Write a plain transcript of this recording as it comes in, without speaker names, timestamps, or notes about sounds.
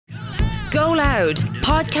Go Loud.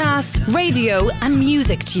 Podcasts, radio and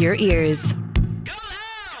music to your ears.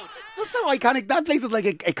 That's so iconic. That place was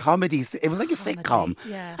like a comedy. It was like a sitcom.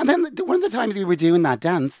 Yeah. And then one of the times we were doing that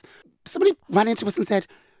dance, somebody ran into us and said,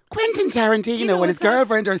 Quentin Tarantino and his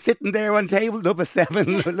girlfriend are sitting there on table number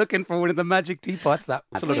 7 looking for one of the magic teapots.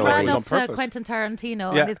 We ran up to Quentin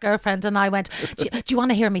Tarantino and his girlfriend and I went, do you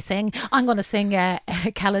want to hear me sing? I'm going to sing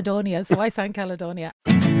Caledonia. So I sang Caledonia.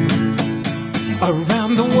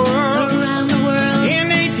 Around the world,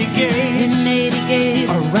 in 80 gays,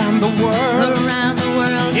 around the world,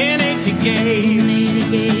 in 80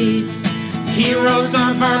 gays, heroes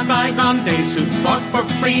of our bygone days who fought for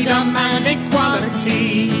freedom and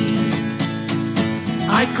equality.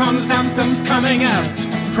 Icons, anthems coming out,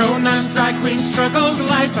 pronouns, drag queen struggles,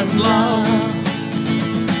 life and love.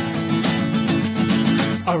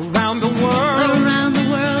 Around the world,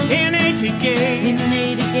 in 80 gays,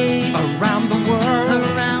 around the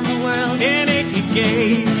world, in 80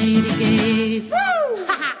 gays. Woo!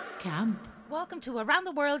 Camp. Welcome to Around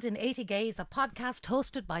the World in 80 Gays, a podcast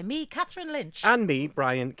hosted by me, Katherine Lynch. And me,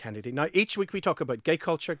 Brian Kennedy. Now, each week we talk about gay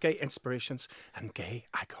culture, gay inspirations and gay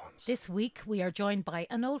icons. This week we are joined by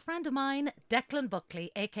an old friend of mine, Declan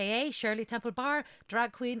Buckely, a.k.a. Shirley Temple Bar,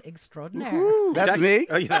 drag queen extraordinaire. Ooh, that's me.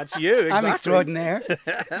 Oh, yeah, that's you, exactly. I'm extraordinaire.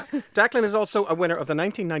 Declan is also a winner of the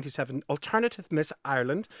 1997 Alternative Miss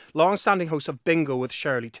Ireland, long-standing host of Bingo with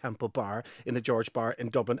Shirley Temple Bar in the George Bar in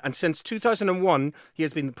Dublin. And since 2001, he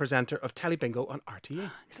has been the presenter of Telly Bingo on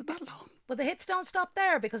RTE. Is it that long? But the hits don't stop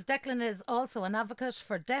there because Declan is also an advocate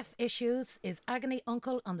for deaf issues, is agony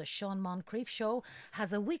uncle on the Sean Moncrief show,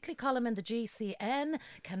 has a weekly column in the GCN,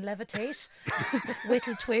 can levitate,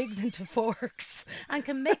 whittle twigs into forks, and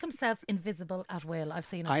can make himself invisible at will. I've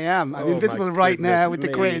seen it. I am. I'm invisible right now with the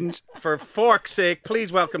cringe. For fork's sake,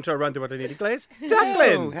 please welcome to Around the World in 80 Glaze,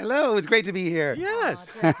 Declan. Hello. It's great to be here.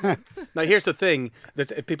 Yes. Now, here's the thing.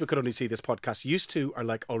 That if people could only see this podcast, used to are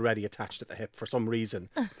like already attached at the hip for some reason.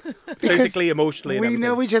 Physically, emotionally, and we everything.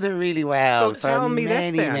 know each other really well. So tell me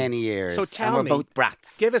many, this then. many years. So tell and me. we're both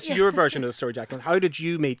brats. Give us your version of the story, Declan. How did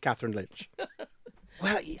you meet Katherine Lynch?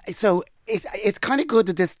 Well, so it's kind of good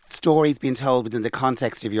that this story's been told within the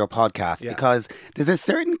context of your podcast because there's a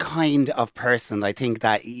certain kind of person I think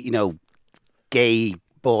that, gay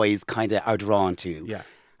boys kind of are drawn to. Yeah.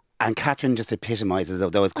 And Katherine just epitomises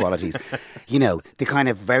those qualities. They're kind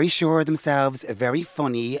of very sure of themselves, very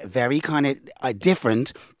funny, very kind of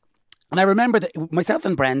different. And I remember that myself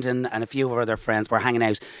and Brendan and a few of our other friends were hanging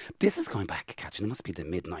out. This is going back, Katherine, it must be the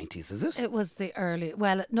mid-90s, is it? It was the early,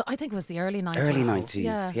 I think it was the early 90s. Early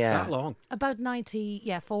 90s, yeah. That long? About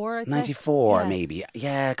 94, I'd say. 94, maybe.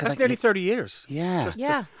 Yeah. That's nearly 30 years.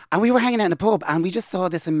 Yeah. And we were hanging out in a pub and we just saw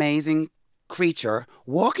this amazing creature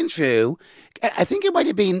walking through. I think it might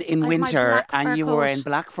have been in winter and you were in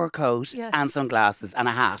black fur coat and sunglasses and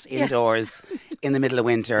a hat indoors in the middle of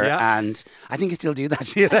winter and I think you still do that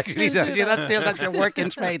shit actually, don't you? That's your working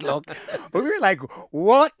trade look. But we were like,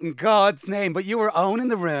 what in God's name? But you were owning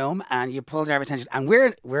the room and you pulled our attention and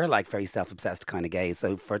we're like very self-obsessed kind of gays,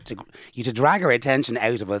 so you to drag our attention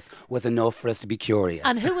out of us was enough for us to be curious.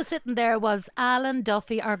 And who was sitting there was Alan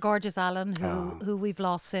Duffy, our gorgeous Alan, who we've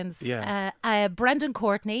lost since. Brendan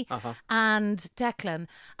Courtney and Declan.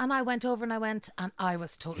 And I went over and I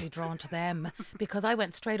was totally drawn to them because I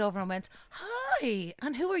went straight over and went, hi,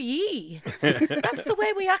 and who are ye? That's the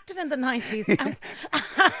way we acted in the 90s.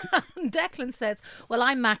 And Declan says, well,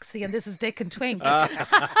 I'm Maxie and this is Dick and Twink.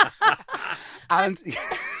 And you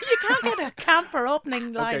can't get a camper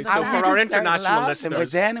opening line. Okay, so for our international listeners.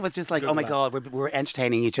 But then it was just like, oh my God, we're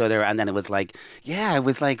entertaining each other. And then it was like, it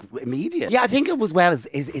was like immediate. Yeah, I think it was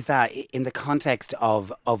is that in the context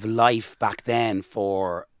of life back then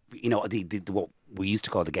for, the what we used to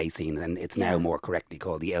call the gay scene, and it's now more correctly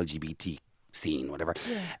called the LGBT scene, whatever.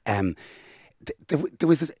 Yeah. There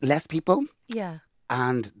was less people. Yeah.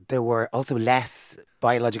 And there were also less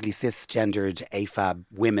biologically cisgendered AFAB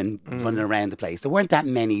women running around the place. There weren't that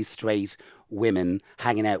many straight women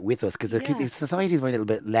hanging out with us because the societies were a little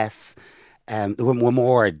bit less. They were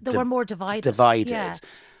more divided. Yeah.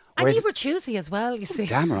 And you were choosy as well, you see.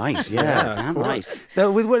 Damn right, damn right.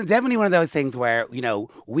 So it was definitely one of those things where,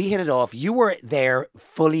 we hit it off. You were there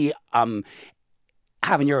fully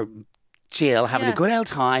having your chill, having a good old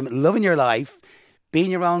time, loving your life.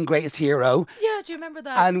 being your own greatest hero. Yeah, do you remember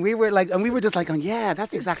that? And we were just like, oh yeah,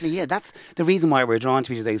 that's exactly it. That's the reason why we're drawn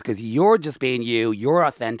to each other, is because you're just being you're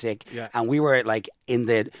authentic, and we were like in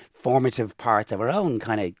the formative parts of our own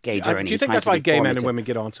kind of gay journey. Do you think that's why gay men and women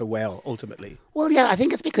get on so well, ultimately? Well, yeah, I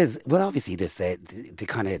think it's because, well, obviously there's the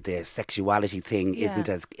kind of the sexuality thing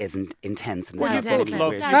isn't intense. And well, you both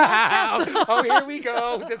love. Oh, here we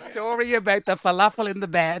go. The story about the falafel in the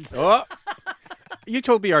bed. Oh. You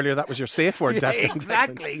told me earlier that was your safe word, Declan.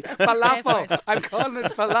 Exactly. Falafel. I'm calling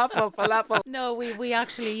it falafel. No, we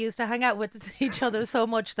actually used to hang out with each other so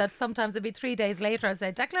much that sometimes it'd be 3 days later I'd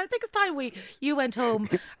say, Declan, I think it's time you went home.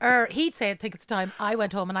 Or he'd say, I think it's time I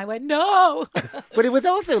went home. And I went, no. But it was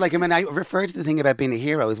also like, I mean, I referred to the thing about being a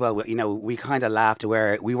hero as well. You know, we kind of laughed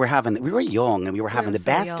where we were young and we were having the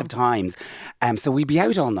best of times. So we'd be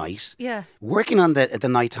out all night. Yeah. Working on the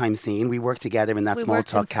nighttime scene. We worked together in that Small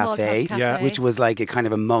Talk Cafe, which was like a kind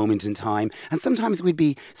of a moment in time. And sometimes we'd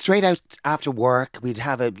be straight out after work. We'd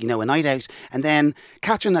have a night out. And then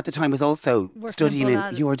Katherine at the time was also studying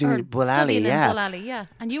you were doing Buckley, yeah.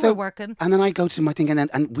 And you were working. And then I'd go to my thing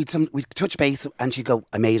and we'd touch base and she'd go,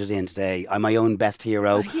 I made it in today. I'm my own best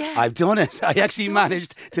hero. Oh, yeah. I've done it. I actually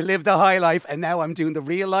managed to live the high life and now I'm doing the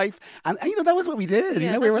real life. And that was what we did.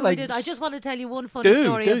 Yeah, we were like, we did. I just want to tell you one funny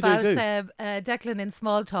story about Declan in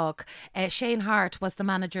Small Talk. Shane Hart was the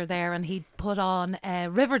manager there and he put on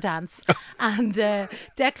River Dance and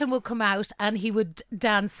Declan would come out and he would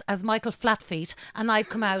dance as Michael Flatfeet and I'd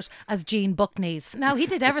come out as Jean Buckneys. Now he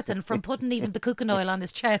did everything from putting even the cooking oil on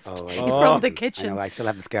his chest from the kitchen. I know, I still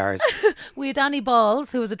have the scars. We had Annie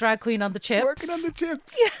Balls, who was a drag queen on the Chips. Working on the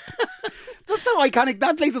Chips. Yeah. That's so iconic.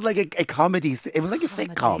 That place was like a comedy. It was like a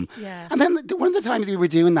sitcom. Yeah. And then one of the times we were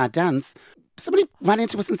doing that dance, somebody ran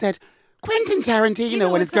into us and said, Quentin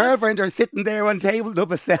Tarantino and his girlfriend are sitting there on table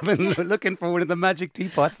number 7 looking for one of the magic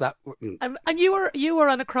teapots. And you were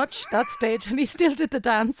on a crutch that stage and he still did the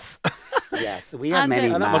dance. Yes, we had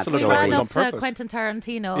many and mad stories. We ran up to Quentin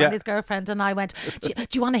Tarantino and his girlfriend and I went, do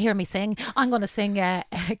you want to hear me sing? I'm going to sing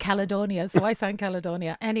Caledonia. So I sang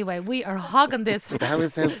Caledonia. Anyway, we are hogging this. That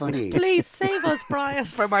was so funny. Please save us, Brian.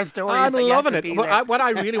 From our stories. I'm loving it. What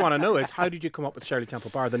I really want to know is, how did you come up with Shirley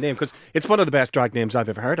Temple Bar, the name? Because it's one of the best drag names I've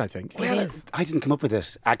ever heard, I think. Well, I didn't come up with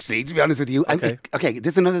it, actually, to be honest with you. Okay,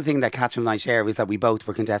 this is another thing that Katherine and I share, is that we both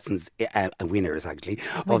were contestants, winners, actually,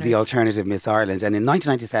 of the Alternative Miss Ireland. And in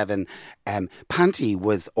 1997, Panty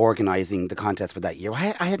was organising the contest for that year.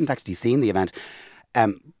 I hadn't actually seen the event.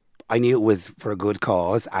 I knew it was for a good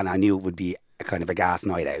cause and I knew it would be a kind of a gas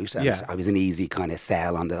night out. And I was an easy kind of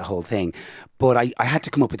sell on the whole thing. But I had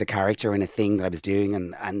to come up with a character and a thing that I was doing.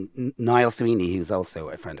 And Niall Sweeney, who's also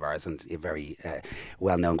a friend of ours and a very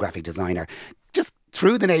well-known graphic designer, just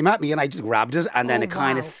threw the name at me and I just grabbed it and then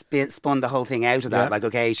kind of spun the whole thing out of that. Like,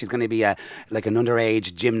 okay, she's going to be an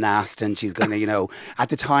underage gymnast and she's going to, at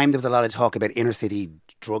the time there was a lot of talk about inner city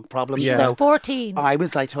drug problems. Yeah. So 14. I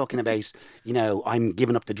was like talking about, I'm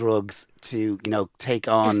giving up the drugs to, take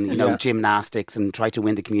on, gymnastics and try to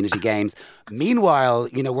win the community games. Meanwhile,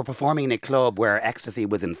 we're performing in a club where ecstasy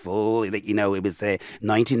was in full. It was the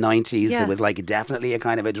 1990s. Yeah. It was like definitely a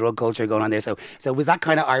kind of a drug culture going on there. So it was that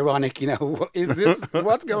kind of ironic, is this,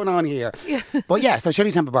 what's going on here? Yeah. But yeah, so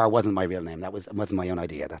Shirley Temple Bar wasn't my real name. That wasn't my own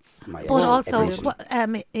idea. That's my But also,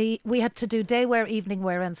 we had to do day wear, evening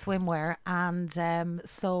wear and swimwear. And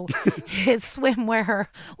so his swimwear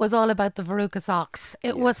was all about the Veruca socks.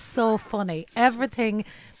 It was so funny. Everything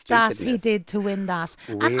that he did to win that.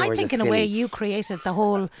 And I think in a way you created the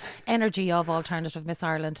whole energy of Alternative Miss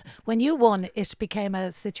Ireland. When you won, it became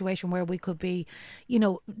a situation where we could be,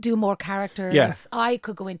 do more characters. Yeah. I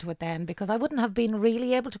could go into it then because I wouldn't have been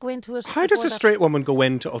really able to go into it. How does a straight woman go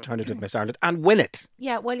into Alternative Miss Ireland and win it?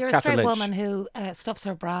 Yeah, well, you're Katherine a straight Lynch. woman who stuffs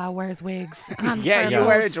her bra, wears wigs. And you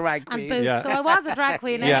were a drag queen. And boots. Yeah. So I was a drag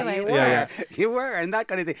queen anyway. You were, and that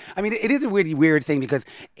kind of thing. I mean, it is a really weird thing because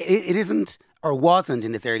it isn't, or wasn't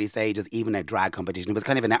in its early stages, even a drag competition. It was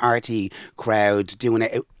kind of an arty crowd doing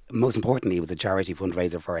it. Most importantly, it was a charity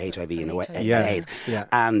fundraiser for HIV and AIDS. Yeah.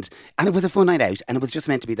 And it was a fun night out, and it was just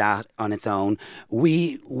meant to be that on its own.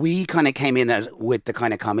 We kind of came in with the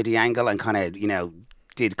kind of comedy angle and kind of,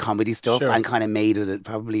 did comedy stuff and kind of made it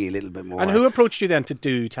probably a little bit more. And who approached you then to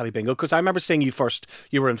do Telly Bingo? Because I remember seeing you first,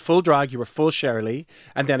 you were in full drag, you were full Shirley,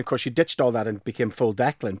 and then of course you ditched all that and became full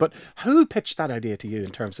Declan. But who pitched that idea to you in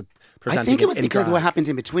terms of presenting? I think it was because drag? What happened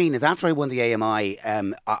in between is after I won the AMI,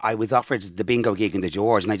 I was offered the bingo gig in the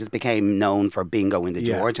George, and I just became known for bingo in the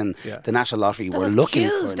George, and the National Lottery were looking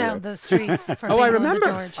for queues down the streets for bingo I remember.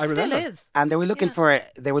 in the George. Still is. And they were looking for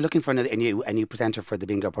a new presenter for the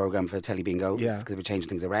bingo program for Telly Bingo because we're changing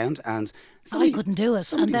things around. And I couldn't do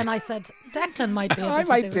it. And then I said, Declan might be able I to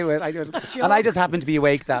might do it. I do it. And I just happened to be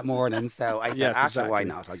awake that morning. So I said, exactly. why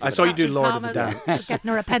not? I saw you do Lord of the Dance.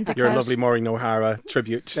 Getting her appendix Your out. lovely Maureen O'Hara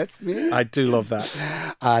tribute. That's me. I do love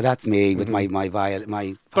that. That's me with my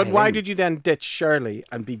violin. But why did you then ditch Shirley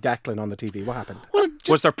and be Declan on the TV? What happened? Well,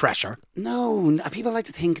 was there pressure? No. People like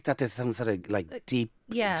to think that there's some sort of like deep,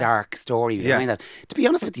 dark story behind that. To be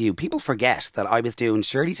honest with you, people forget that I was doing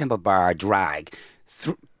Shirley Temple Bar drag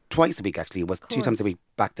twice a week, actually. It was 2 times a week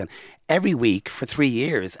back then. Every week for 3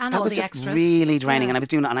 years. And that was just extras. really draining. And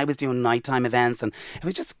I was doing nighttime events, and it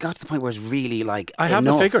was just got to the point where it's really like I have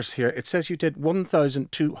the figures here. It says you did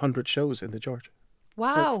 1,200 shows in the George.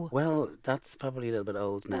 Wow. Well, that's probably a little bit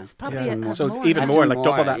old now. That's probably so more. even more, like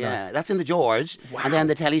double that now. Yeah, that's in the George. Wow. And then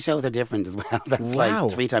the telly shows are different as well. That's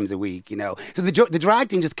like 3 times a week, So the drag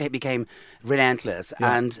thing just became relentless.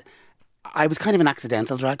 Yeah. And I was kind of an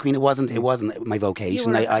accidental drag queen. It wasn't my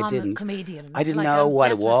vocation. You were I didn't comedian. I didn't know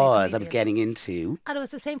what it was I was getting into. And it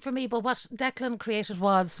was the same for me, but what Declan created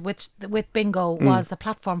was with Bingo was a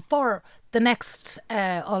platform for the next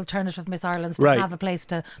alternative Miss Ireland's to have a place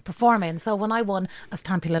to perform in. So when I won as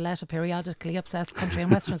Tampi Lilletta, periodically obsessed country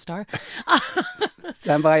and western star.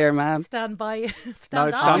 Stand by your man. Stand by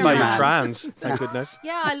Stand by your trans. Thank goodness.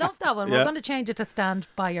 Yeah, I love that one. We're going to change it to Stand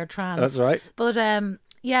by your trans. That's right. But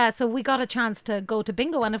so we got a chance to go to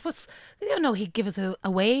Bingo, and it was, he'd give us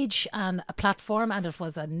a wage and a platform, and it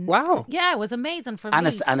was wow. Yeah, it was amazing for me.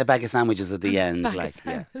 And a bag of sandwiches at the end, the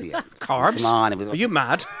end. Carbs? Come on, are you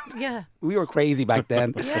mad? Yeah, we were crazy back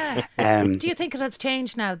then. Yeah. Do you think it has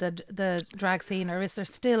changed now, the drag scene, or is there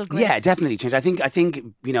still great? Yeah, definitely changed. I think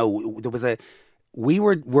there was we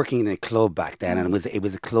were working in a club back then, and it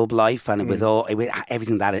was a club life, and it was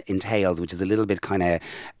everything that it entails, which is a little bit kind of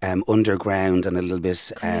underground and a little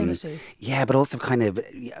bit but also kind of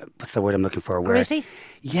what's the word I'm looking for? Gritty.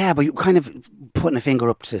 Yeah, but kind of putting a finger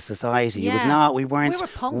up to society. Yeah. It was not. We weren't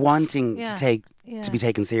punks. wanting to be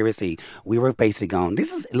taken seriously. We were basically going,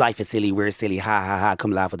 life is silly, we're silly, ha ha ha,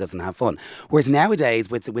 come laugh with us and have fun. Whereas nowadays,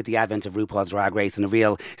 with the advent of RuPaul's Drag Race and a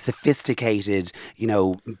real sophisticated,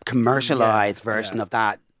 commercialised version of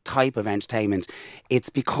that type of entertainment, it's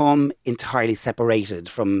become entirely separated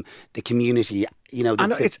from the community.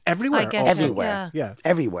 It's everywhere. Everywhere. Yeah.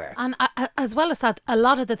 Everywhere. And as well as that, a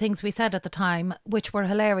lot of the things we said at the time, which were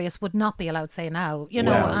hilarious, would not be allowed to say now. And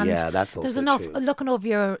that's also there's enough true. looking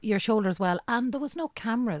over your shoulder as well, and there was no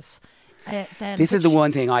cameras. This is the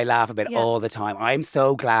one thing I laugh about all the time. I'm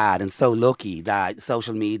so glad and so lucky that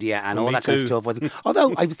social media and all that kind of stuff was.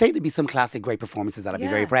 Although I would say there'd be some classic great performances that I'd be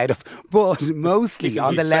very proud of, but mostly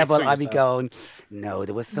on the level I'd be going, no,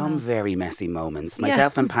 there was some very messy moments.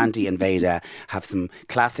 Myself and Panty and Veda have some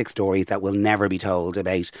classic stories that will never be told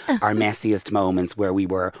about our messiest moments, where we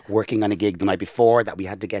were working on a gig the night before that we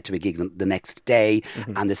had to get to a gig the next day,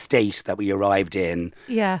 and the state that we arrived in.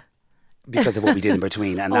 Yeah. Because of what we did in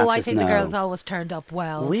between, and that's I think the girls always turned up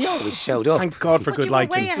well. We always showed up. Thank God for good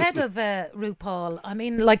lighting. You were way ahead of RuPaul. I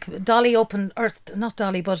mean, like Dolly opened, or not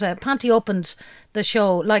Dolly, but Panty opened the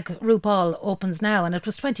show like RuPaul opens now, and it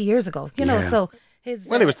was 20 years ago. So it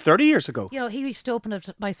was 30 years ago. He used to open it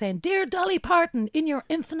by saying, "Dear Dolly Parton, in your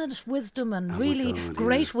infinite wisdom and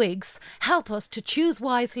great wigs, help us to choose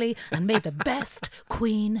wisely, and may the best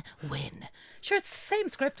queen win." Sure, it's the same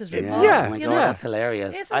script as RuPaul. Yeah. Oh my God, that's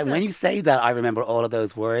hilarious. When you say that, I remember all of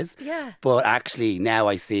those words. Yeah. But actually, now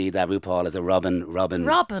I see that RuPaul is a Robin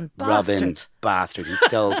bastard who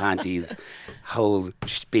stole Panty's whole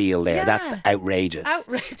spiel there. Yeah. That's outrageous.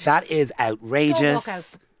 That is outrageous. Don't walk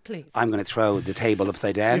out. Please. I'm going to throw the table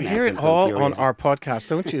upside down. You hear it all on our podcast,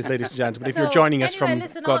 don't you, ladies and gentlemen? If you're joining us from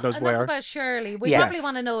God knows where. About Shirley. We probably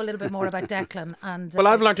want to know a little bit more about Declan. Well,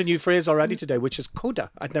 I've learned a new phrase already today, which is coda.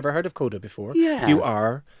 I'd never heard of coda before. Yeah. You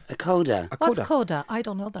are a coda. What's coda? I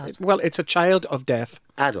don't know that. Well, it's a child of deaf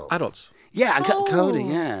adults. Yeah, and coda,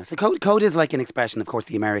 yeah. So coda is like an expression. Of course,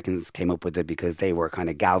 the Americans came up with it because they were kind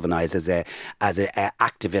of galvanised as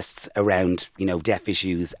activists around, deaf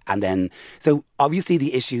issues. And then, so obviously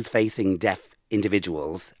the issues facing deaf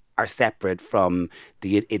individuals are separate from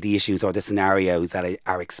the issues or the scenarios that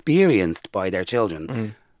are experienced by their children. Mm-hmm.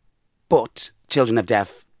 But children of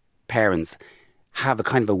deaf parents have a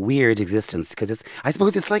kind of a weird existence, because I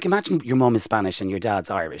suppose it's like, imagine your mum is Spanish and your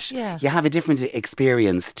dad's Irish. Yeah. You have a different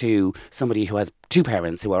experience to somebody who has two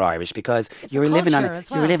parents who are Irish, because you're living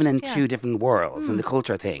in two different worlds and the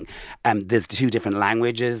culture thing. There's two different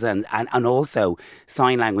languages and also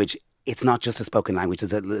sign language. It's not just a spoken language.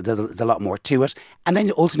 There's a lot more to it. And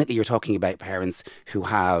then ultimately you're talking about parents who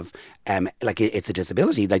have, it's a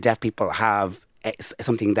disability. Like deaf people have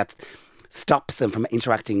something that stops them from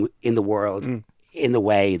interacting in the world in the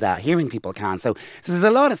way that hearing people can. So there's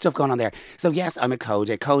a lot of stuff going on there. So yes, I'm a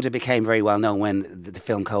Coda. Coda became very well known when the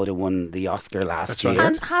film Coda won the Oscar last year.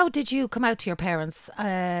 And how did you come out to your parents?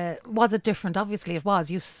 Was it different? Obviously it was.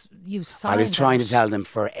 You signed I was trying to tell them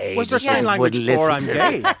for ages. Was there sign language for I'm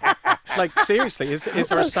gay? Like, seriously, is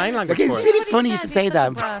there a sign language for it? It's really funny you should say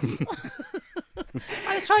that.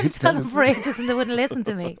 I was trying to tell them for ages and they wouldn't listen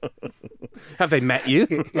to me. Have they met you?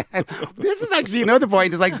 This is actually another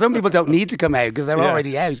point. It's like some people don't need to come out because they're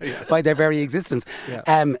already out by their very existence.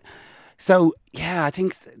 Yeah. So, yeah, I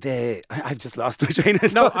think I've just lost my train of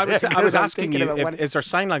thought. No, I was asking you, is there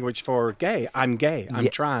sign language for gay? I'm gay, I'm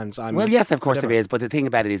trans, I'm... Well, yes, of course there is. But the thing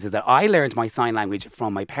about it is that I learned my sign language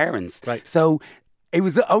from my parents. Right. So it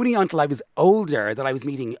was only until I was older that I was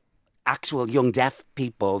meeting actual young deaf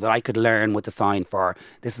people that I could learn what the sign for.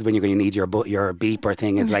 This is when you're going to need your beeper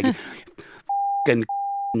thing is like and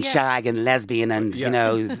shag and lesbian and you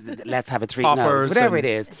know let's have a treat now, whatever it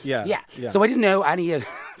is. Yeah. So I didn't know any of,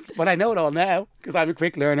 but I know it all now because I'm a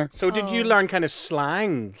quick learner. So did you learn kind of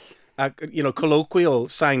slang? Colloquial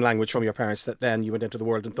sign language from your parents that then you went into the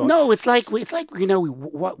world and thought... No, it's like you know,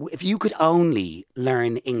 what if you could only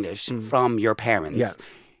learn English from your parents,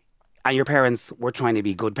 and your parents were trying to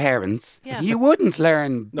be good parents, you wouldn't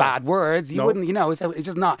learn bad words. You wouldn't, you know. So it's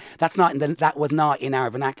just not. That was not in our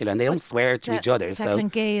vernacular, and they don't swear to each other.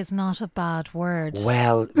 Declan, gay is not a bad word.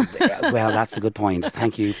 Well, that's a good point.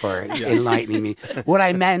 Thank you for enlightening me. What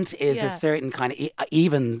I meant is a certain kind of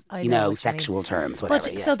even, sexual terms.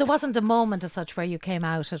 Whatever. But so there wasn't a moment as such where you came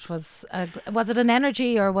out. It was it an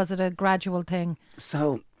energy or was it a gradual thing?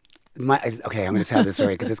 So, I'm going to tell this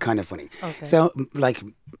story because it's kind of funny. Okay. So, like,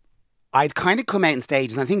 I'd kind of come out in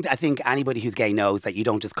stages, and I think anybody who's gay knows that you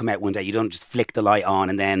don't just come out one day, you don't just flick the light on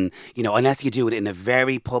and then, unless you do it in a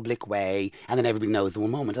very public way and then everybody knows in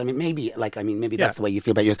one moment. I mean, maybe that's the way you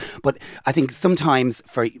feel about yours. But I think sometimes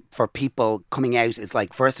for people coming out, it's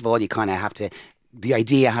like, first of all, you kind of have to, the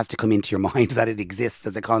idea has to come into your mind that it exists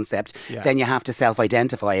as a concept. Yeah. Then you have to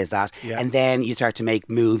self-identify as that. Yeah. And then you start to make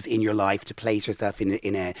moves in your life to place yourself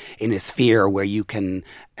in a sphere where you can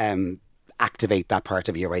activate that part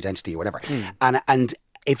of your identity or whatever. And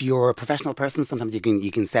if you're a professional person, sometimes you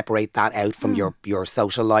can separate that out from your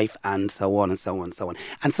social life and so on and so on and so on.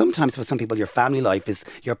 And sometimes for some people, your family life is,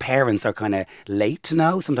 your parents are kind of late to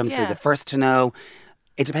know. Sometimes they're the first to know.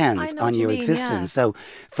 It depends on your existence. Yeah. So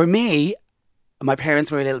for me, my parents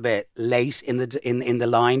were a little bit late in the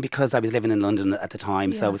line because I was living in London at the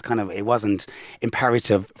time, so it wasn't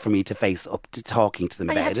imperative for me to face up to talking to them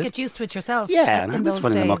about it. You had to get used to it yourself. Yeah, and I was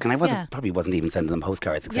running them up, and I probably wasn't even sending them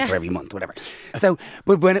postcards except for every month, whatever. So,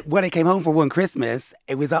 but when I came home for one Christmas,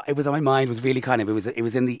 it was on my mind. Was really kind of it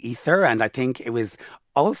was in the ether, and I think it was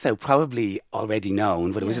also probably already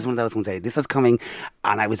known, but it was just one of those ones that this is coming,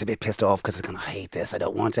 and I was a bit pissed off because I kind of hate this. I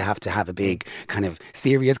don't want to have a big kind of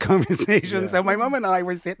serious conversation. So my mum and I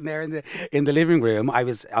were sitting there in the living room. I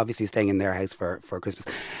was obviously staying in their house for Christmas,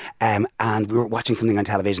 and we were watching something on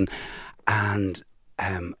television, and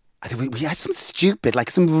I think we had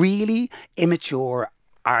some really immature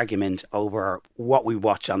argument over what we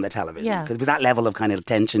watch on the television, because it was that level of kind of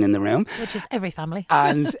tension in the room, which is every family.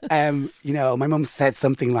 And my mum said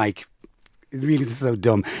something like, really, this is so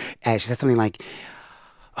dumb, she said something like,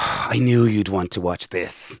 I knew you'd want to watch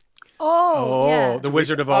this. The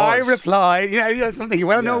Wizard of Oz. I replied, something,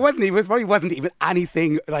 well, no, it wasn't. It probably wasn't even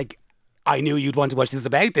anything like, I knew you'd want to watch this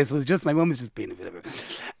about this. It was just, my mum was just being a bit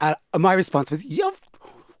of my response was,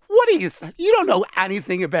 what are you? You don't know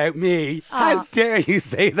anything about me. How dare you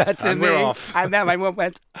say that to me? We're off. And then my mum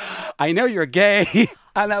went, I know you're gay.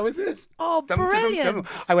 And that was it. Oh, brilliant.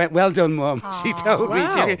 I went, well done, Mum. She told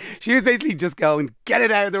me. She was basically just going, get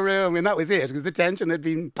it out of the room. And that was it, because the tension had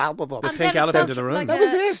been palpable. The pink elephant in the room. That was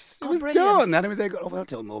it. It was done. And I was like, oh, well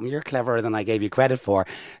done, Mum. You're cleverer than I gave you credit for.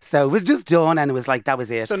 So it was just done, and it was like, that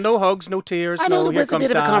was it. So no hugs, no tears. I know there was a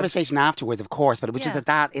bit of a conversation afterwards, of course, but it was just at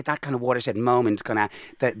that kind of watershed moment, kind of,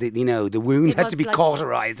 the wound had to be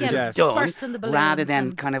cauterized and just done. Rather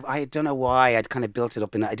than kind of, I don't know why I'd kind of built it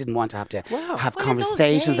up, and I didn't want to have to have conversations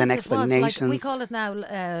and explanations. We call it now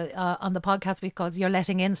on the podcast because you're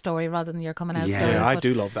letting in story rather than you're coming out story. Yeah, I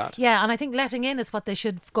do love that. Yeah, and I think letting in is what they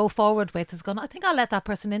should go forward with. Is going, I think I'll let that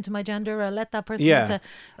person into my gender, or I'll let that person into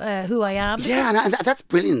who I am. Yeah, and that's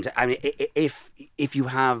brilliant. I mean, if you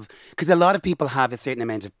have, because a lot of people have a certain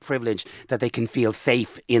amount of privilege that they can feel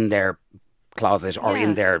safe in their closet or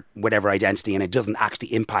in their whatever identity, and it doesn't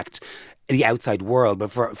actually impact the outside world.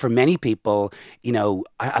 But for many people, and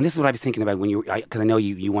this is what I was thinking about because I know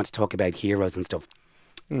you want to talk about heroes and stuff.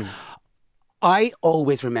 I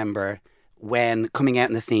always remember when coming out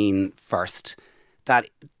in the scene first, that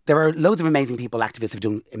there are loads of amazing people, activists who've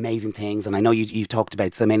done amazing things, and I know you've talked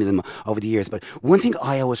about so many of them over the years, but one thing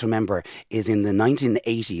I always remember is in the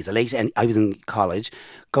 1980s, and I was in college,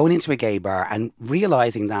 going into a gay bar and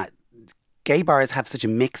realising that gay bars have such a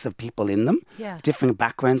mix of people in them, different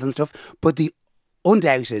backgrounds and stuff, but the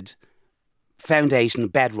undoubted foundation,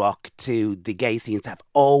 bedrock to the gay scenes have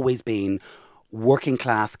always been working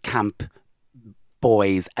class camp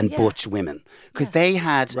boys and butch women, because they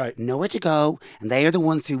had nowhere to go, and they are the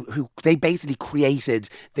ones who they basically created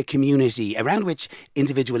the community around which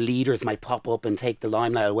individual leaders might pop up and take the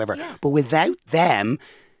limelight or whatever. But without them,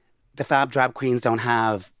 the fab drag queens don't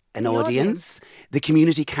have an audience. The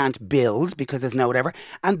community can't build because there's no whatever.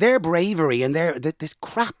 And their bravery and the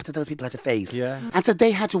crap that those people had to face. Yeah. And so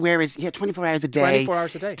they had to wear it 24 hours a day. 24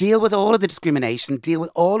 hours a day. Deal with all of the discrimination, deal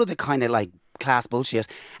with all of the kind of like class bullshit,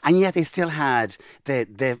 and yet they still had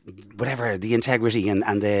the whatever, the integrity and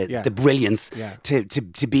the brilliance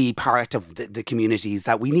to be part of the communities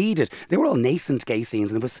that we needed. They were all nascent gay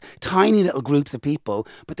scenes, and there was tiny little groups of people,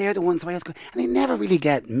 but they're the ones who and they never really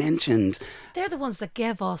get mentioned. They're the ones that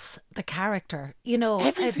give us the character, you know.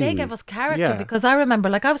 Everything. They give us character because I remember,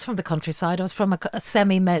 like, I was from the countryside. I was from a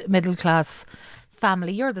semi-middle class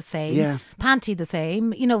family. You're the same. Panty the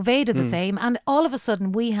same. You know, Veda the same. And all of a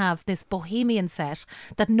sudden we have this bohemian set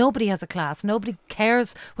that nobody has a class. Nobody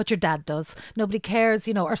cares what your dad does. Nobody cares,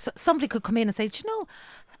 you know, or somebody could come in and say, do you know,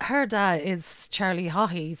 her dad is Charlie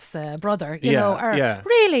Haughey's brother, you know, or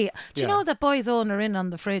really, do you know that Boys Own are in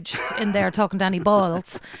on the fridge in there talking to Danny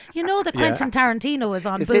Balls? You know that Quentin Tarantino is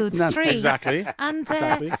on Boots 3. Exactly.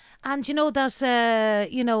 And you know that,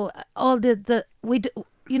 you know, all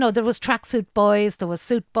you know, there was tracksuit boys, there was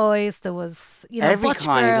suit boys, there was, you know, every butch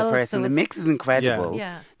kind girls, of person. The mix is incredible.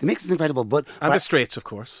 The mix is incredible, and the straights, of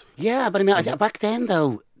course. Yeah, but I mean, back then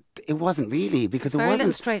though, it wasn't really, because it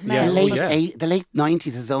wasn't straight men. The late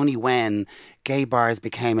 90s is only when gay bars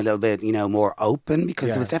became a little bit, you know, more open,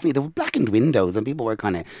 because there were blackened windows and people were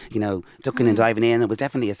kind of, you know, ducking and diving in. It was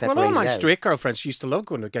definitely a separation. Well, all my straight girlfriends used to love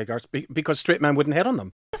going to gay bars because straight men wouldn't hit on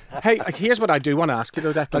them. Hey, here's what I do want to ask you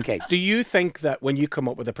though, Declan. Okay. Do you think that when you come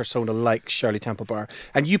up with a persona like Shirley Temple Bar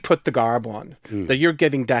and you put the garb on, that you're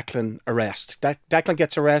giving Declan a rest? Declan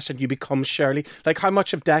gets a rest and you become Shirley? Like, how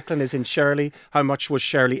much of Declan is in Shirley? How much was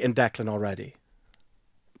Shirley in Declan already?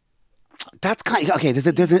 That's kind of, okay.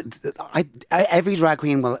 Every drag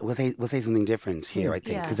queen will say something different here. I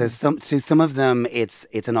think, because there's some of them it's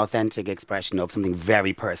an authentic expression of something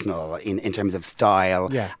very personal in terms of style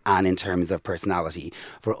and in terms of personality.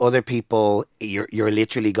 For other people, you're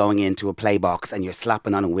literally going into a play box and you're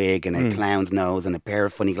slapping on a wig and a clown's nose and a pair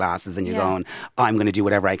of funny glasses, and you're going, I'm going to do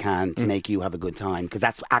whatever I can to make you have a good time, because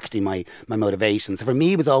that's actually my motivation. So for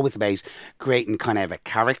me, it was always about creating kind of a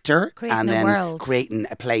character and then creating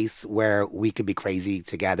a place where we could be crazy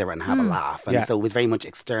together and have a laugh. And so it was very much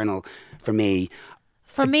external for me.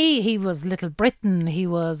 For me, he was Little Britain. He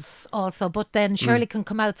was also, but then Shirley can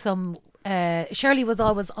come out Shirley was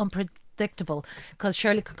always unpredictable, because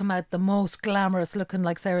Shirley could come out the most glamorous, looking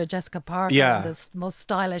like Sarah Jessica Parker, and the most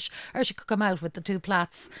stylish, or she could come out with the two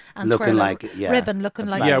plaits and looking like ribbon, looking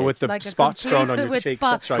like with the like spots drawn on your cheeks.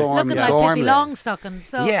 That's right. Looking like Pippi Longstocking.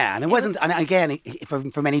 So and it wasn't. And again,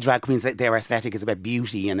 for many drag queens, their aesthetic is about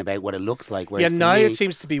beauty and about what it looks like. Now it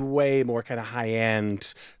seems to be way more kind of high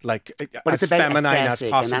end, like as feminine as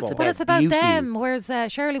possible. But it's about beauty. Them, whereas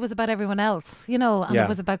Shirley was about everyone else, you know, and it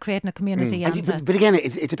was about creating a community. But again,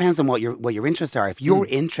 it depends on what your interests are. If your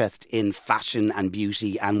interest in fashion and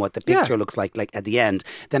beauty and what the picture looks like at the end,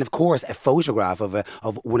 then of course a photograph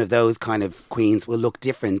of one of those kind of queens will look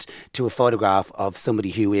different to a photograph of somebody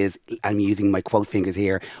who is, I'm using my quote fingers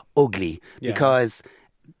here, ugly, because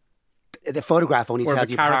the photograph only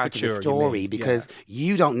tells you part of the story, because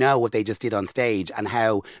you don't know what they just did on stage and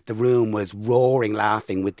how the room was roaring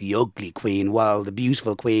laughing with the ugly queen, while the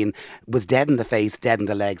beautiful queen was dead in the face, dead in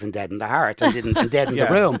the legs and dead in the heart, and dead in the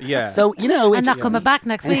room. So, you know, and not coming back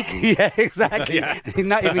next week. Exactly.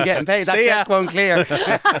 Not even getting paid. That check won't clear.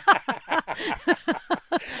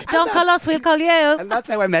 Don't call us, we'll call you. And that's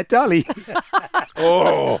how I met Dolly.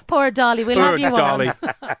 Poor Dolly, we'll have you Dolly.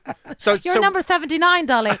 on. You're number 79,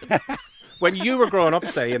 Dolly. When you were growing up,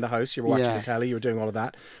 say, in the house, you were watching the telly, you were doing all of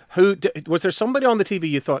that. Was there somebody on the TV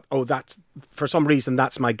you thought, that's, for some reason,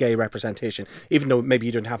 that's my gay representation, even though maybe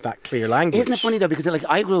you didn't have that clear language? Isn't it funny though, because like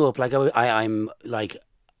I grew up, like I'm like,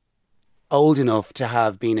 old enough to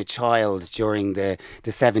have been a child during the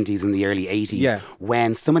 70s and the early 80s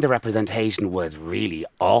when some of the representation was really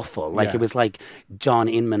awful. Like it was like John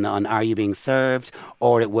Inman on Are You Being Served?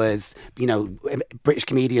 Or it was, you know, British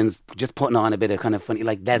comedians just putting on a bit of kind of funny,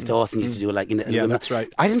 like Les Dawson used to do it like... That's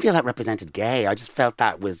right. I didn't feel that represented gay. I just felt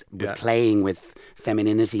that was playing with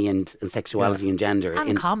femininity and sexuality and gender.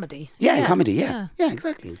 And comedy. Yeah, and comedy, yeah,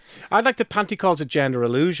 exactly. I like that Panty calls it gender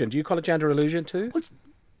illusion. Do you call it gender illusion too? Well,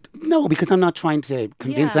 no, because I'm not trying to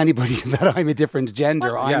convince anybody that I'm a different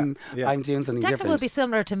gender. Well, I'm doing something Declan different. will be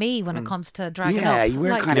similar to me when it comes to dragging up. Yeah,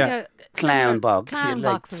 we're like, kind of clown boxes. Clown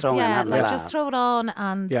boxes, just throw it on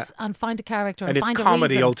and find a character and find a reason. And it's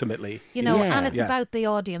comedy ultimately. You know, and it's about the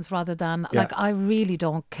audience rather than, like, I really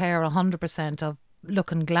don't care 100% of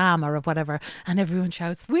looking glam or whatever, and everyone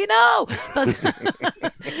shouts, "We know!" But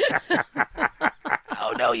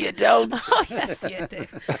oh no, you don't. Oh yes, you do.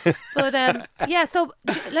 But so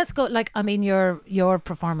let's go. Like, I mean, your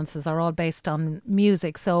performances are all based on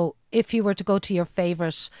music. So if you were to go to your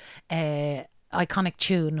favourite iconic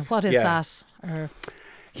tune, what is that? Or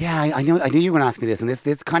yeah, I knew you were going to ask me this, and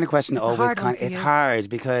this kind of question it's hard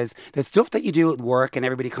because the stuff that you do at work and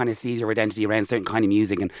everybody kind of sees your identity around certain kind of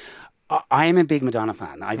music, and I am a big Madonna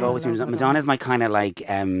fan. I've always been Madonna's my kind of like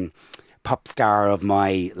pop star of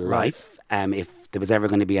my life. If there was ever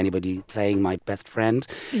going to be anybody playing my best friend,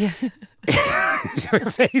 your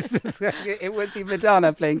faces, it would be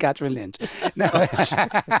Madonna playing Katherine Lynch. No.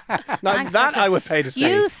 Now that I would pay to see.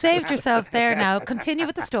 You saved yourself there. Now continue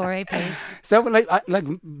with the story, please. So like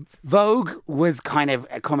Vogue was kind of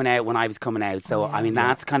coming out when I was coming out. So I mean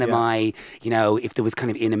that's kind of my, you know, if there was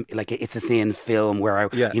kind of in a, like It's a Sin film where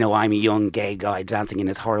you know, I'm a young gay guy dancing in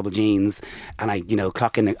his horrible jeans and I, you know,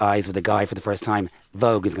 clocking eyes with a guy for the first time,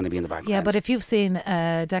 Vogue is going to be in the background. Yeah, but if you've seen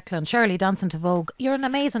Declan, Shirley dancing to Vogue, you're an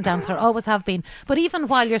amazing dancer, always have been. But even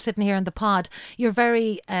while you're sitting here in the pod, you're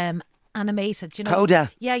very animated, you know. Coda.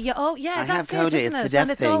 Yeah, I have it, coda. isn't It's it? the deaf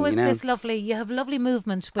And it's thing, always you know? this lovely. You have lovely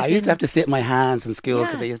movement. I used to have to sit my hands in school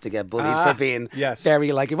because I used to get bullied for being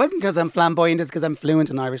very like. It wasn't because I'm flamboyant; it's because I'm fluent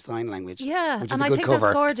in Irish Sign Language. Yeah, which is and a I good think cover.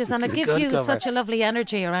 that's gorgeous, and it gives you cover. such a lovely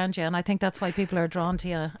energy around you, and I think that's why people are drawn to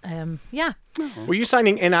you. Were you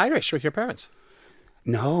signing in Irish with your parents?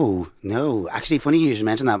 No. Actually, funny you should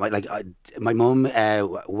mention that. My mum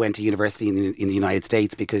went to university in the United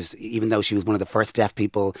States because even though she was one of the first deaf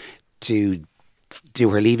people to do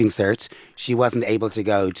her leaving cert, she wasn't able to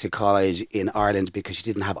go to college in Ireland because she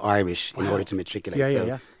didn't have Irish in order to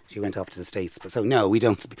matriculate. She went off to the States. So no, we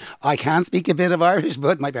don't. I can speak a bit of Irish,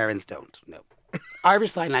 but my parents don't. No.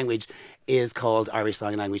 Irish Sign Language is called Irish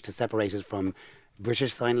Sign Language to separate it from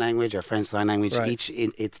British Sign Language or French Sign Language. Right.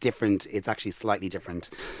 It's different. It's actually slightly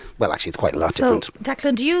different. Well, actually, it's quite a lot different. So,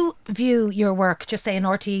 Declan, do you view your work, just say in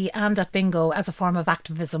RTE and at Bingo, as a form of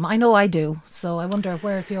activism? I know I do. So I wonder,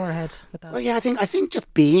 where's your head with that? Well, yeah, I think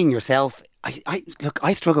just being yourself.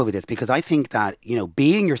 I struggle with this because I think that, you know,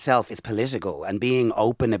 being yourself is political and being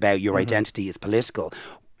open about your identity is political.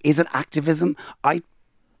 Is it activism? I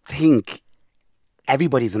think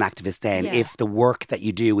everybody's an activist then if the work that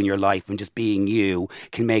you do in your life and just being you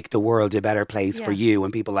can make the world a better place for you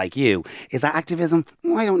and people like you. Is that activism?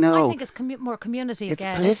 I don't know. I think it's more community it's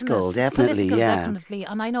again. Political, isn't it? definitely, political, yeah. definitely.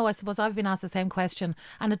 And I suppose I've been asked the same question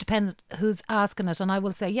and it depends who's asking it. And I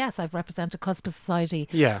will say, yes, I've represented Cuspid Society,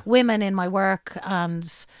 women in my work,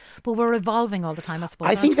 but we're evolving all the time, I suppose.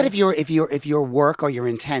 I think that if your work or your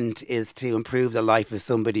intent is to improve the life of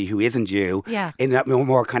somebody who isn't you, in that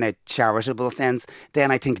more kind of charitable sense,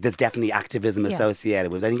 then I think there's definitely activism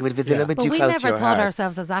associated with it. I think if it's a little bit too close to your heart. We never thought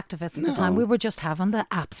ourselves as activists at the time. We were just having the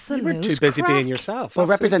absolute You were too busy being yourself. Well,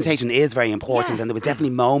 representation is very important, and there was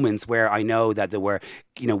definitely moments where I know that there were,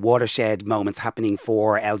 you know, watershed moments happening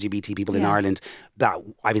for LGBT people in Ireland that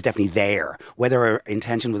I was definitely there. Whether our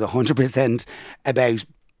intention was 100% about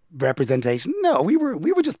representation, no, we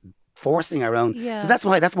were just forcing our own. So that's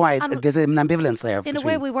why there's an ambivalence there. In a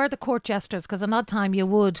way, we were the court jesters because an odd time you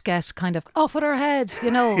would get kind of off with her head, you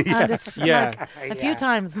know, and it's like a few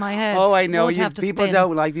times my head. Oh, I know. People spin.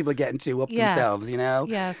 don't like people getting too up themselves, you know.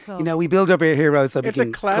 Yeah, so you know, we build up our heroes. So it's a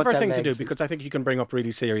clever thing to do because I think you can bring up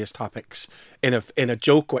really serious topics in a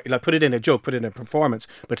joke way, like put it in a joke, put it in a performance,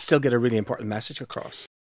 but still get a really important message across.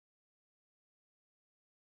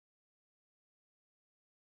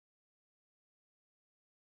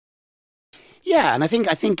 Yeah, and I think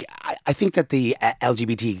that the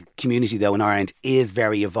LGBT community, though, in Ireland is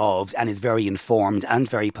very evolved and is very informed and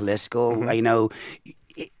very political. You know,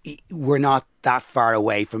 we're not that far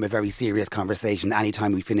away from a very serious conversation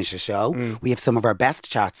anytime we finish a show. We have some of our best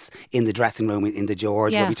chats in the dressing room in the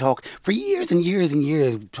George, where we talk for years and years and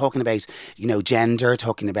years, talking about, gender,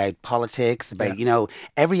 talking about politics, about,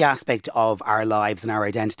 every aspect of our lives and our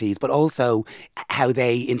identities, but also how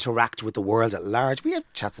they interact with the world at large. We have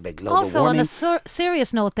chats about global warming. Also, on a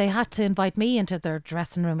serious note, they had to invite me into their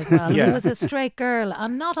dressing room as well. Who was a straight girl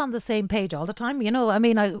and not on the same page all the time. I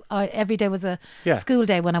mean, I every day was a school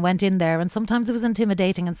day when I went in there, and sometimes it was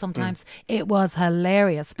intimidating and sometimes it was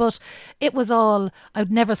hilarious, but it was all,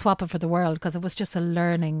 I'd never swap it for the world because it was just a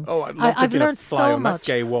learning. I've learned so much.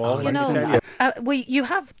 Gay wall, you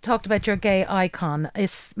have talked about your gay icon,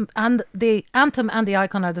 and the anthem and the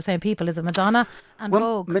icon are the same people. Is it Madonna and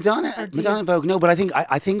Vogue? Madonna and Vogue, no, but I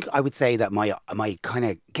think I would say that my kind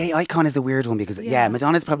of gay icon is a weird one because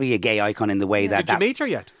Madonna's probably a gay icon in the way that. Did you meet her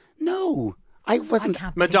yet? No. I wasn't.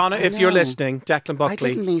 Madonna, if you're listening, Declan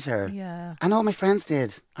Buckely. I didn't meet her. Yeah. And all my friends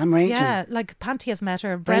did. I'm raging. Yeah, like Panty has met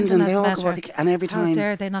her. Brendan has met her. And every time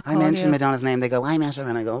I mention Madonna's name, they go, I met her.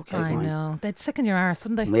 And I go, okay, fine. I know. They'd sicken your arse,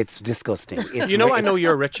 wouldn't they? It's disgusting. I know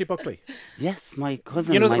you're Richie Buckley. Yes, my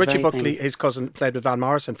cousin. You know that Richie Buckley, his cousin, played with Van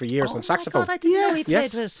Morrison for years on saxophone. God, I didn't know he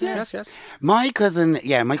played with. Yes. My cousin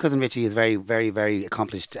Richie is very, very, very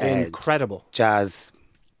accomplished. Incredible. Jazz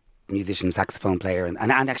musician, saxophone player, and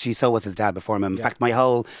actually so was his dad before him. In fact,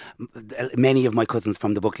 many of my cousins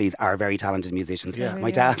from the Buckleys are very talented musicians. Yeah. My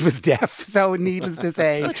dad was deaf, so needless to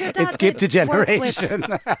say, it skipped a generation.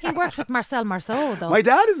 He worked with Marcel Marceau, though. My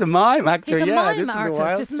dad is a mime actor. He's a mime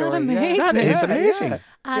artist. Isn't that amazing? That is amazing.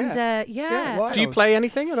 And do you play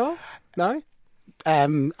anything at all? No?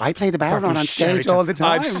 I play the baritone on stage all the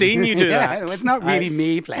time. I've seen you do that. It's not really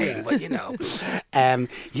me playing, but Do you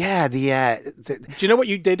know what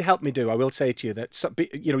you did help me do? I will say to you that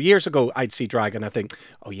years ago I'd see drag and I think,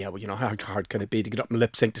 how hard can it be to get up and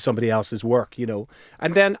lip sync to somebody else's work,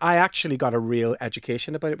 And then I actually got a real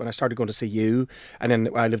education about it when I started going to see you, and then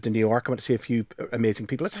I lived in New York. I went to see a few amazing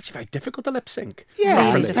people. It's actually very difficult to lip sync.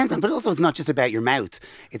 Yeah, it depends. But also, it's not just about your mouth;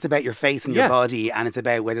 it's about your face and your body, and it's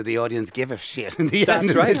about whether the audience give a shit.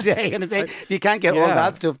 That's right. The day. And if you can't get all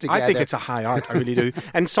that stuff together. I think it's a high art, I really do.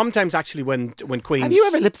 And sometimes actually when Queen's... Have you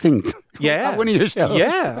ever lip synced? Yeah. At one of your shows?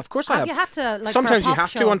 Yeah, of course I have. You had to, sometimes you have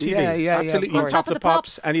show. to on TV. Yeah, absolutely. On Top of the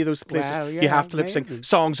Pops. Any of those places. You have to lip sync.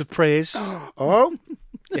 Songs of Praise. Oh.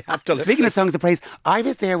 You have to lip sync. Speaking of Songs of Praise, I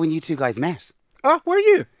was there when you two guys met. Oh, were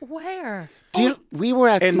you? Where? We were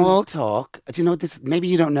at Small Talk. Do you know this? Maybe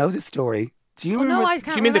you don't know this story. Do you remember? No, I can't.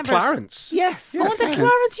 Do you mean remember. the Clarence? Yes. Oh, the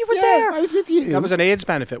Clarence, you were there. I was with you. That was an AIDS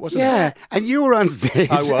benefit, wasn't it? Yeah, and you were on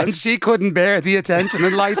stage. I was. And she couldn't bear the attention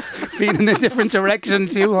and lights feeding a different direction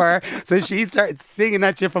to her. So she started singing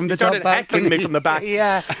at you from the top back. Heckling me from the back.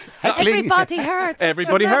 Yeah. Everybody Hurts.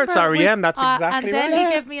 Everybody Hurts, R.E.M. That's exactly right. And then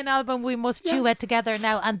he gave me an album, We Must Duet Together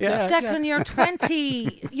Now. And Declan, you're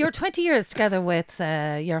 20 years together with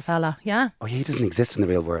your fella, yeah? Oh, yeah, he doesn't exist in the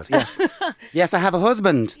real world. Yes, yes, I have a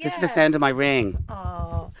husband. This is the sound of my ring.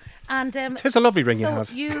 Oh, and it's a lovely ring you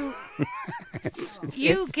have. You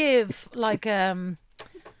give like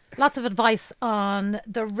lots of advice on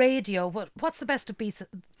the radio. What's the best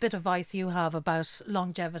bit of advice you have about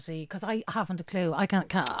longevity? Because I haven't a clue. I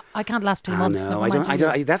can't last 2 months. No, I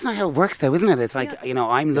don't. That's not how it works, though, isn't it? It's like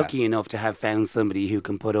I'm lucky enough to have found somebody who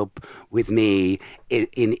can put up with me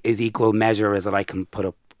in as equal measure as that I can put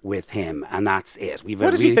up with him, and that's it.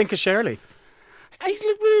 What does he think of Shirley?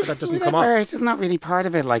 That doesn't come up. It's not really part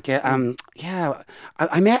of it. Like, I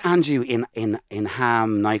met Andrew in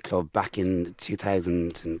Ham nightclub back in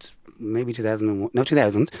 2000 and maybe 2001. No,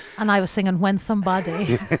 2000. And I was singing When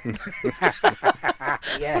Somebody.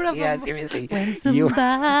 yeah, seriously. When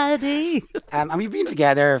Somebody. And we've been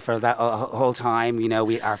together for that whole time.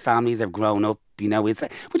 Our families have grown up. We're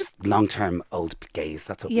just long-term old gays.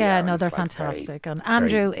 That's what we are. Yeah, no, they're fantastic. And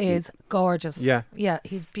Andrew is gorgeous. Yeah,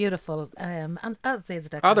 he's beautiful. And as is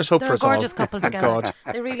Declan. Oh, there's hope for us all. They're a gorgeous couple together.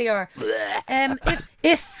 They really are.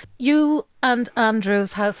 If you and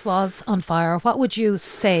Andrew's house was on fire, what would you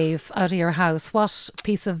save out of your house? What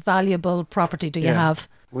piece of valuable property do you have?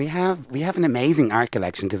 We have an amazing art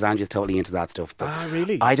collection because Andrew's totally into that stuff. But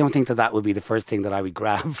really? I don't think that would be the first thing that I would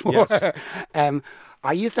grab for. Yes.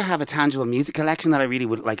 I used to have a tangible music collection that I really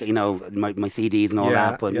would like, my CDs and all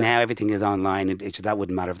that. But now everything is online. That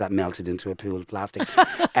wouldn't matter if that melted into a pool of plastic,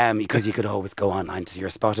 because you could always go online to your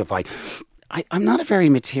Spotify. I'm not a very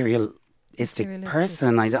materialistic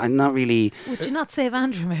person. I'm not really. Would you not save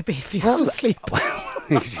Andrew maybe if he was asleep?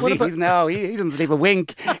 He doesn't sleep a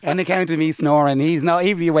wink on account of me snoring.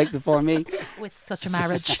 He'd be awake before me. With such a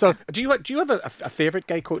marriage. So, do you have a favourite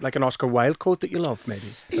gay quote, like an Oscar Wilde quote that you love, maybe?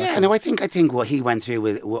 Yeah, no, I think what he went through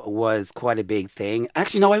was quite a big thing.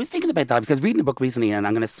 Actually, no, I was thinking about that because I was reading a book recently, and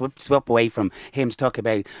I'm going to swap away from him to talk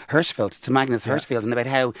about Hirschfeld, to Magnus Hirschfeld, and about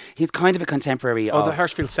how he's kind of a contemporary of the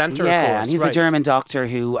Hirschfeld Centre. Yeah, of course, and he's a German doctor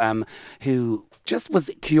who just was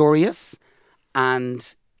curious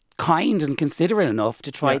and kind and considerate enough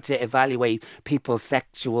to try to evaluate people's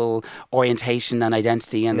sexual orientation and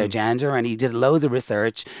identity and their gender, and he did loads of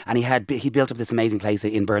research, and he built up this amazing place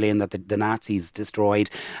in Berlin that the Nazis destroyed.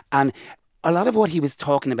 And a lot of what he was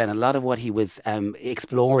talking about, a lot of what he was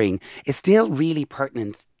exploring is still really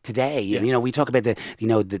pertinent today. And we talk about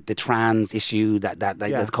the trans issue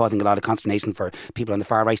that's causing a lot of consternation for people on the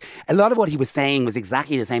far right. A lot of what he was saying was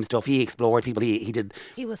exactly the same stuff. He explored people. He did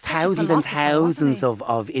thousands and thousands of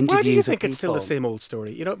interviews. Why do you think it's still the same old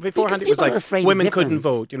story? Beforehand it was like women couldn't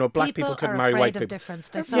vote. Black people couldn't marry white people.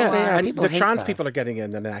 And the trans people are getting in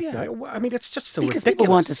the neck now. I mean, it's just so ridiculous. Because people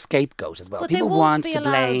want a scapegoat as well. But people they won't want be to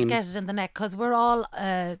allowed blame. to get it in the neck because we're all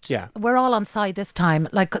on side this time.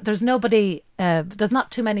 Like, there's nobody. There's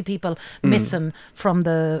not too many people missing from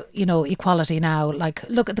the equality now. Like,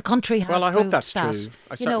 look at the country. Well, I hope that's true.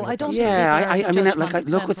 I don't. I mean,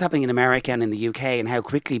 look what's happening in America and in the UK, and how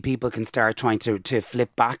quickly people can start trying to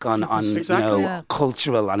flip back on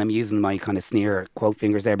cultural. And I'm using my kind of sneer quote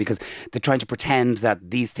fingers there because they're trying to pretend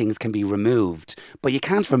that these things can be removed, but you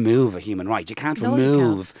can't remove a human right. You can't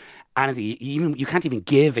remove anything. You can't even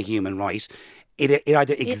give a human right. It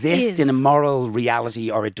either exists in a moral reality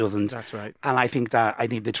or it doesn't. That's right. And I think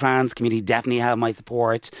the trans community definitely have my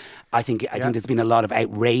support. I think there's been a lot of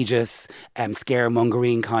outrageous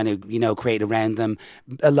scaremongering kind of created around them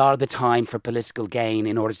a lot of the time for political gain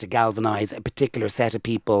in order to galvanise a particular set of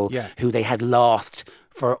people who they had lost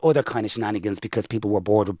for other kind of shenanigans because people were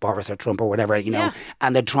bored with Boris or Trump or whatever,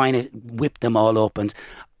 and they're trying to whip them all up. And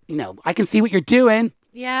I can see what you're doing.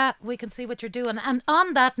 Yeah, we can see what you're doing. And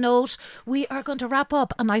on that note, we are going to wrap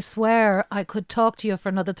up. And I swear I could talk to you for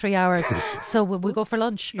another 3 hours. So we go for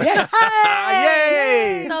lunch. Yeah.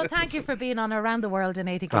 Yay! So thank you for being on Around the World in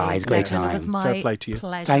 80 Days. It's a great time. It was my Fair play to you.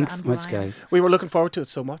 pleasure. Thanks and so much, Brian. guys. We were looking forward to it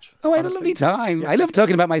so much. I had a lovely time. Yes. I love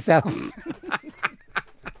talking about myself.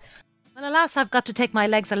 Well, alas, I've got to take my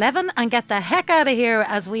legs 11 and get the heck out of here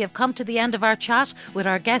as we have come to the end of our chat with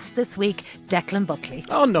our guest this week, Declan Buckely.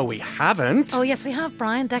 Oh, no, we haven't. Oh, yes, we have,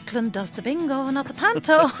 Brian. Declan does the bingo, not the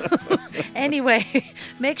panto. Anyway,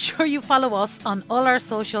 make sure you follow us on all our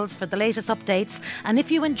socials for the latest updates. And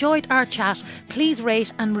if you enjoyed our chat, please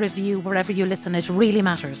rate and review wherever you listen. It really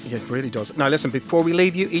matters. Yeah, it really does. Now, listen, before we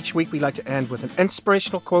leave you, each week we like to end with an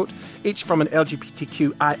inspirational quote, each from an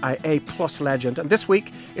LGBTQIA plus legend. And this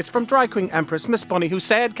week, it's from Drag Queen Empress Miss Bunny, who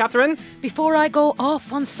said, Katherine, before I go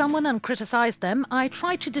off on someone and criticise them, I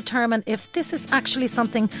try to determine if this is actually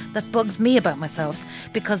something that bugs me about myself,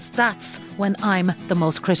 because that's when I'm the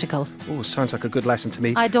most critical. Oh, sounds like a good lesson to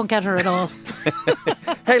me. I don't get her at all.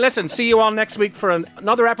 Hey, listen, see you all next week for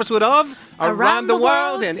another episode of Around the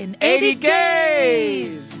World in 80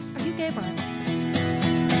 Gays.